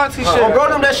t-shirt. That's my t-shirt. Bro,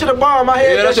 them that shit a bomb. My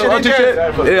head. Yeah, that's your t-shirt.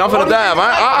 Yeah, I'm finna dive.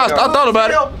 I thought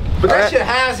about it. But that shit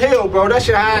high as hell, bro. That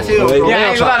shit high as hell, bro. Yeah, I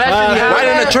ain't gonna lie, that shit high. Right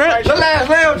in the trench. The last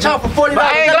lamb chop for $40.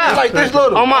 It's like this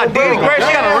little. On my daddy grade,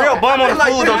 she got a real bum on the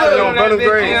food on brother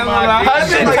grade. That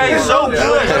shit tastes so good.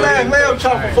 The last lamb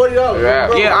chop for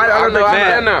 $40. Yeah, I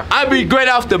know. I be great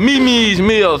off the Mimi's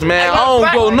meals, man. I don't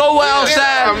go nowhere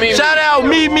outside. Shout out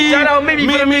Mimi. Shout out Mimi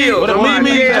for the meals.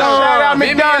 Mimi Jones. Shout out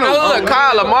McDonald's.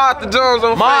 Call her Martha Jones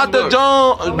on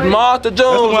Facebook. Martha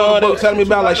Jones. They was telling me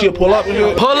about like she'll pull up and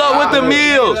shit. Pull up with the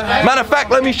meals. Matter of fact,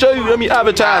 let me show you. Let me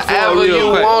advertise for however you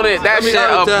want it. That shit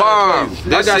a bomb.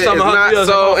 That shit is not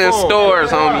sold in stores,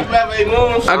 homie.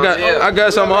 I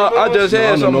got some. I just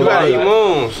had some.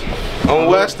 On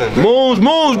Western.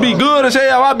 Moons be good as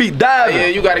hell. I be diving. Yeah,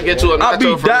 you gotta get you a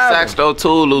nacho from the Saxto too,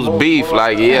 lose beef.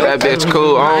 Like, yeah, that bitch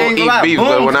cool. I don't eat beef,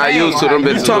 but when I used to, them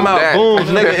bitches you talking about Booms,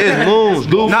 nigga, it's Moons.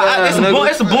 Nah,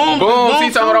 it's a boom. Boom, he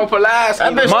talking about on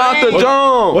Pulaski. Martha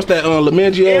Jones. What's that,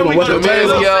 Lamengio? What's that?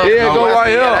 Yeah, go right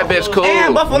here. That bitch cool.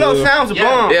 And Buffalo Sounds a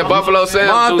bomb. Yeah, Buffalo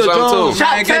Sounds do something too.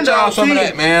 Man, get y'all some of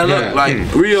that, man. Look, like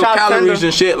real calories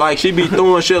and shit. Like she be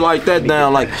throwing shit like that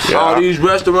down. Like all these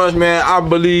restaurants, man. I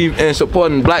believe in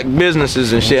supporting black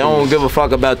businesses and shit. I don't give a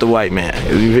fuck about the white man.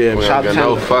 You hear me? I don't give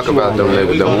no fuck about them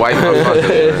niggas. Them white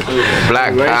motherfuckers.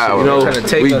 Black power. You know,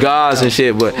 we gods and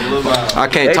shit, but I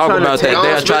can't talk about that.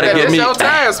 They'll try to get me.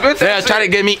 They'll try to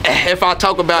get me if I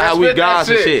talk about how we gods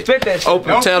and shit. Tell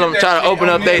them try to open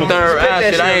up their third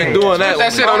eye shit. I ain't doing that. Put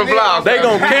that shit on the blog. They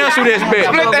gon' cancel this bitch.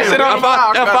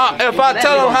 If I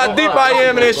tell them how deep I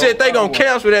am in this shit, they gon'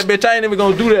 cancel that bitch. I ain't even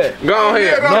gonna do that. Go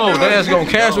ahead. No, they just gon'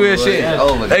 cancel this shit.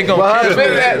 They gon' cancel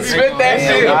that. Spit that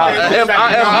shit.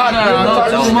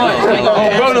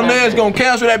 Brother man's gonna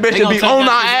cancel that bitch and be on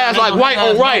our ass like white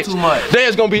on rice. They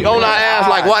just gonna be on our ass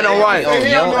like white on rice.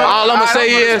 All I'ma say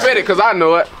is, spit it, cause I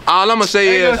know it. All I'ma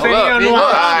say is, hey,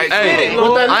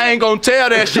 I ain't gonna tell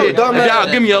that shit. Y'all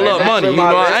give me a little money. You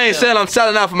know, I ain't saying I'm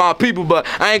selling out for my people, but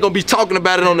I ain't gonna be talking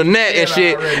about it on the net and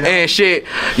shit.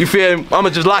 You feel me? I'ma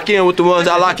just lock in with the ones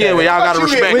I lock in with. Y'all gotta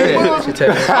respect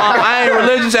that. I ain't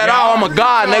religious at all. I'm a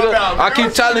god, nigga. I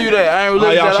keep telling you that. I ain't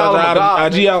religious at all. I'm a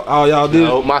god. IG out. Oh, y'all did.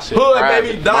 Oh, my shit.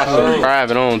 Hoodbaby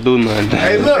Private, I don't do nothing.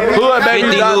 Hey, look.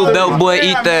 Hoodbaby Dope boy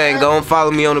eat thing. Go and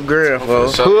follow me on the gram,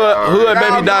 folks.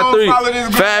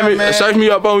 Hoodbaby.3. Family, search me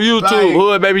up on YouTube.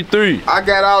 Hoodbaby3. I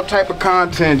got all type of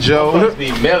content, Joe.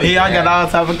 Yeah, I got all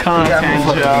type of content,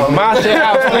 Joe. My shit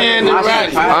outstanding. _5.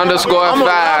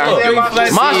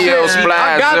 My shit,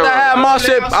 I got to have my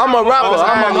shit. I'm a rapper.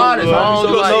 I'm an artist. I don't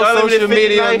do no social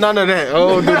media, none of that. I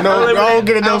don't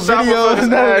get no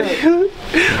videos.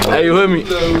 Hey, you hear me?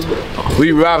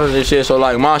 We rappers and shit, so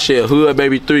like my shit,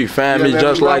 Hoodbaby3, family,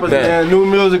 just like that. New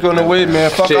music on the way, man.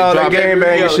 Fuck all that game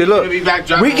bang and shit. Look, we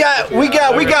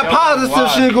got positive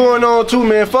shit going on too,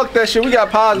 man. Fuck that shit. We got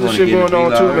positive shit going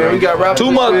on too, man. We got rappers.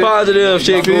 Too much positive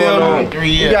shit going on.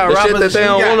 We got rappers that they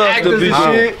don't want us to be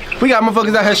shit. We got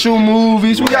motherfuckers out here shooting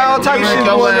movies. We got all type of shit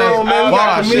going on, man. We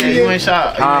got comedians. You ain't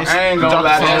shot. I ain't gonna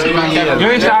lie to you.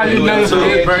 You ain't shot. You know.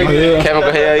 Kevin,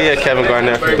 hell yeah, Kevin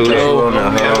Garnett for Touie.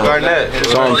 Kevin Garnett.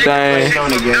 So I'm saying, go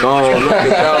look at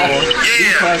that one.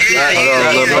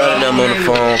 Little brother them on the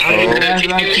phone.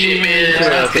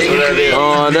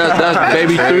 That's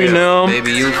Baby 3 now.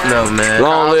 Baby youth now, man.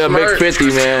 Long live Big 50,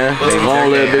 man. Long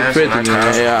live Big 50,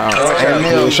 man. Yeah.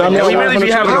 We really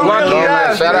be having a lot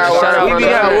of Shout out. We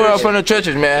got World from the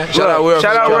Trenches, man. Shout out World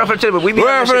from the Trenches.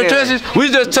 World from the Trenches. We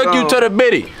just took you to the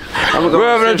biddy.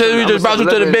 World from the Trenches. We just brought you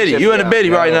to the biddy. You in the biddy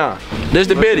right now. This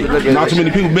the biddy. Not too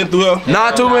many people been through here.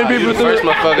 Not too many people through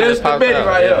here. This the biddy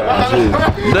right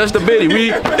here. That's the biddy.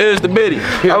 We is the biddy.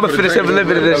 I'm gonna finish every little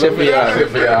bit of this shit for y'all.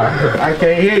 I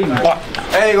can't hear you. I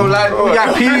ain't gonna lie.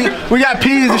 We got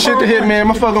peas and shit to hit, man.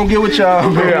 My fuck gonna get with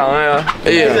y'all. Yeah, man.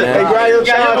 Hey, grab your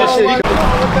charge and shit.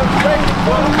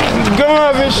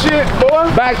 Guns and shit,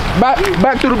 boy. Back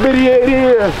to the biddy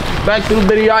here. Back to the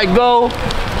biddy I go.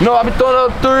 No, I been throwing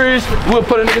up threes. We'll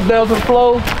put a nigga down to the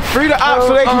floor. Free the ops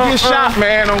so they can get shot,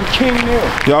 man, on King Hill.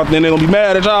 Y'all think they gonna be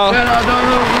mad at y'all? These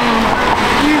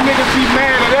niggas be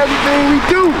mad at everything we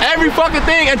do. Every fucking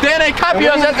thing, and then they copy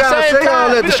us at the same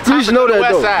time. Let the streets know that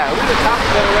though. We the top of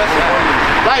the West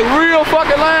Side. Like real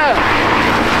fucking loud.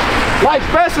 Like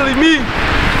especially me.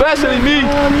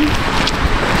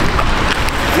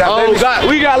 Oh God,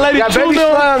 we got Lady Baby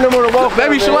Slam them on the walk.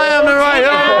 Baby Slam them right here.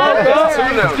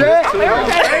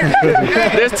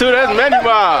 There's two, that's many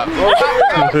Bob.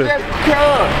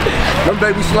 Them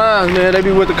Baby Slimes, man, they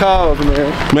be with the cause,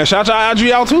 man. Man, shout y'all IG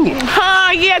out too.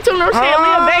 Yeah, tune Real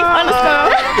Base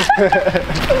 _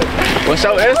 What's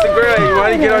your Instagram? Why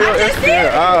you get on your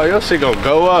Instagram? Oh, your shit gonna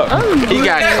go up. He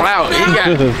got clout.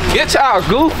 Get y'all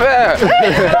goof ass.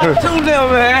 Tune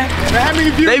them, man. How many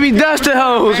views? They be dusting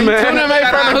hoes, man. Tune them ain't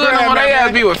from the hood on they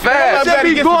ass be with fast.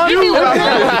 Better get some views off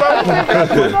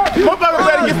Motherfucker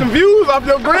better get some views off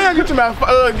your gram. Get some get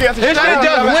some This shit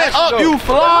just went up, you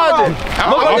flogged.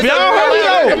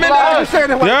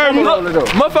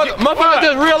 Motherfucker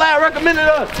just real loud recommended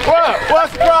us.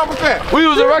 What's the problem with that? We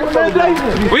was a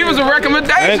recommendation. We was a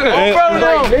recommendation.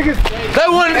 They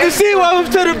wanted to see what was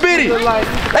to the biddy.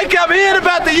 They kept hearing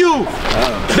about the youth.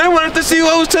 They wanted to see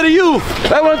what was to the youth.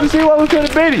 They wanted to see what was to the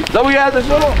biddy. So we had to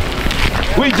show them.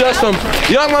 We just some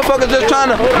young motherfuckers just trying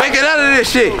to make it out of this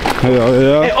shit.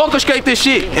 And orchestrate this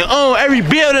shit. And own every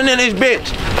building in this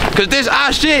bitch. Cause this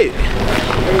our shit.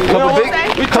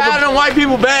 We tired of them white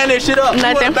people banning this shit up.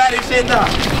 Nothing. Ban this shit now.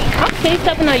 Stay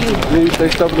stepping on you. Yeah, you stay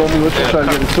stepping on me. What you trying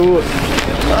to get into it?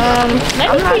 I'm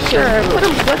not sure. Put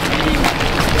them.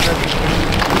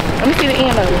 Let me see the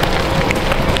end of it.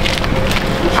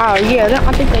 Oh yeah,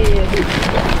 I think they is.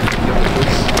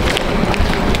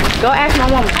 Go ask my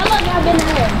mama. How long y'all been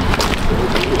here?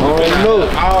 Oh, no.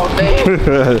 All day.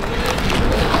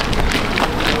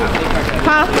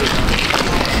 Huh?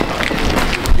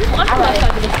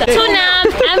 Tune now.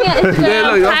 I'm your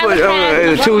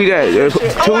Instagram. Touie that.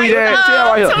 Touie that.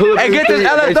 Hey, get this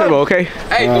LSW. Okay.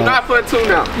 Hey, do not put 2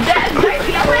 now.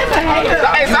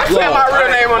 Hey, stop saying my real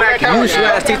name on that camera.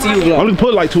 TTU vlog. Only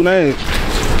put like 2 names.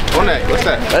 On that, what's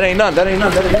that? That ain't none. I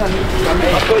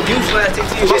put you slash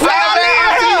TTU.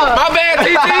 My bad,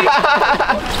 TT.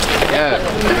 Yeah.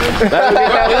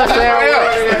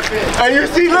 Hey, you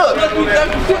see, look.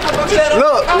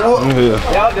 Look.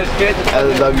 Y'all just scared to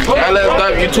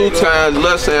LSW 2 times,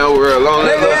 Lil Sam World, long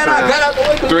as Lil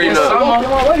Sam. 3 now.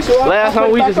 Last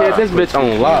time we just had this bitch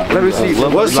on lock. Let me see.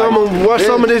 What's some of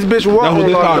this bitch walk That's what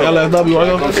they on? call LSW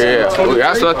right here? Yeah,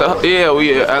 that's what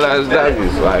we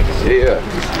LSWs, like, yeah.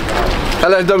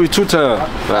 LSW 2 times.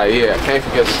 Like, yeah, can't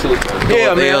forget the 2 times.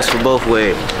 Yeah, man. For both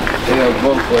ways. Yeah,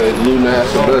 both ways. Luna has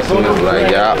some blessings,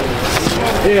 like, y'all.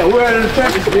 Yeah, we're out of the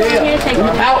churches,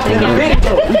 man. Out in the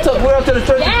video. We're up to the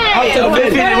churches. Out to the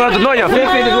video. Finn went up to Noya. Finn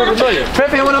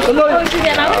went up to Noya.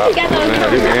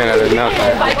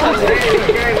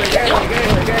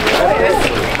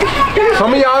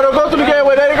 Some of y'all don't go to the game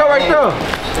where they go right there.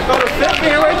 Go to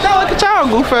Finn right there. Look at y'all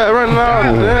goof at running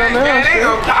around.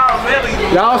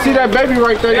 Y'all see that baby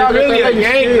right there? Y'all really a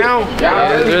gang now.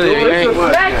 Y'all really a gang.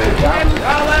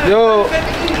 Yo.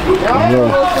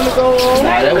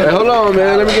 Hey, hold on,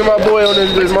 man. Let me get my boy on this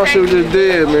bitch. My shit was just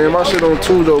dead, man. My shit on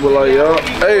 2 though, but like, y'all.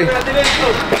 Hey. We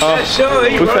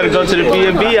finna go to the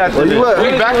B&B after this. We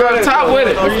back on top with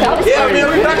it. Yeah, man,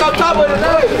 we back on top with it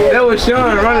now. That was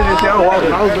Sean running this down walking.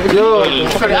 Yo.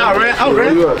 I ran.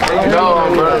 No,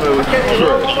 I'm running with I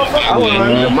was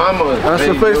running with mama. That's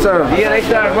the FaceTime. Yeah, they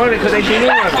started running because they didn't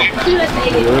run.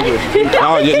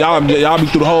 Y'all be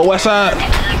through the whole Westside?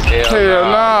 Hell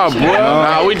nah, boy.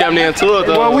 Nah, we damn near into it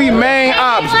though. Boy, we main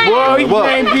ops, boy. We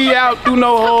can't be out through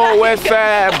no whole West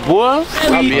Side, boy.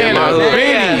 We in a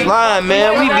Benny's line,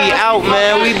 man. We be out,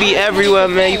 man. We be everywhere,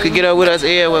 man. You could get up with us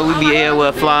everywhere. We be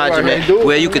everywhere flogging, man.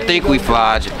 Where you could think we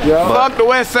flogging. Fuck the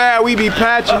West Side, we be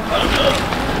patching.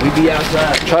 We be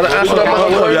outside. Try to answer that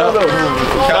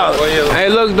Hey,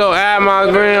 look though, add my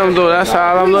gram though. That's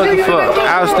all I'm looking for.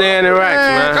 Outstanding racks,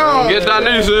 man. Get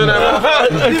Donese in there.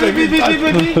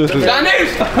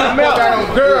 Donese!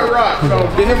 Girl rock.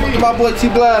 My boy T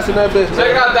Blast in that bitch. Check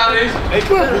it out, Donese.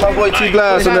 My boy T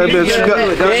Blast in that bitch. You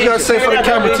got to say for the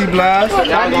camera, T Blast.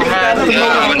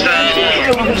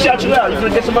 Shout you out. You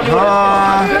finna get somebody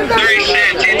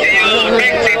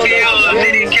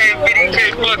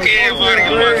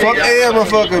Fuck yeah,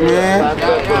 motherfucker, man.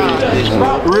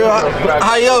 Real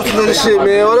high ups for this shit,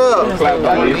 man. What up?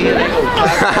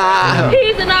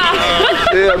 He's an off.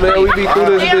 Yeah, man, we be through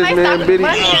this bitch, man. Biddy.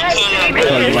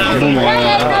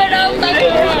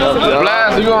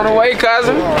 Blast, you on the way,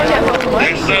 cousin?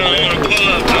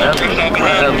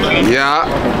 Yeah.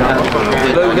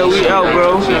 Look, we out,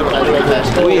 bro.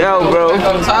 We out, bro.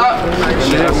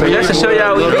 Just to show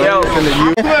y'all we be out.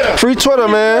 Free Twitter,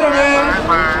 man.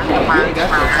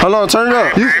 Hold on, turn it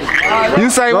up. You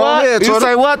say what? Ahead, you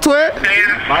say what, Twit?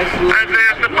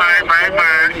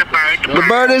 The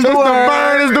bird is the word. The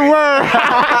bird is the word.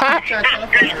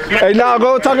 Hey, now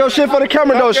go talk your shit for the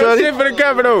camera, though, shorty. Shit for the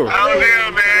camera, though.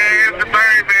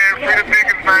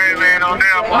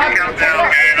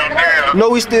 No,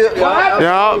 we still.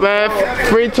 Yeah, man.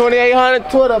 Free 2800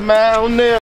 Twitter, man. On there.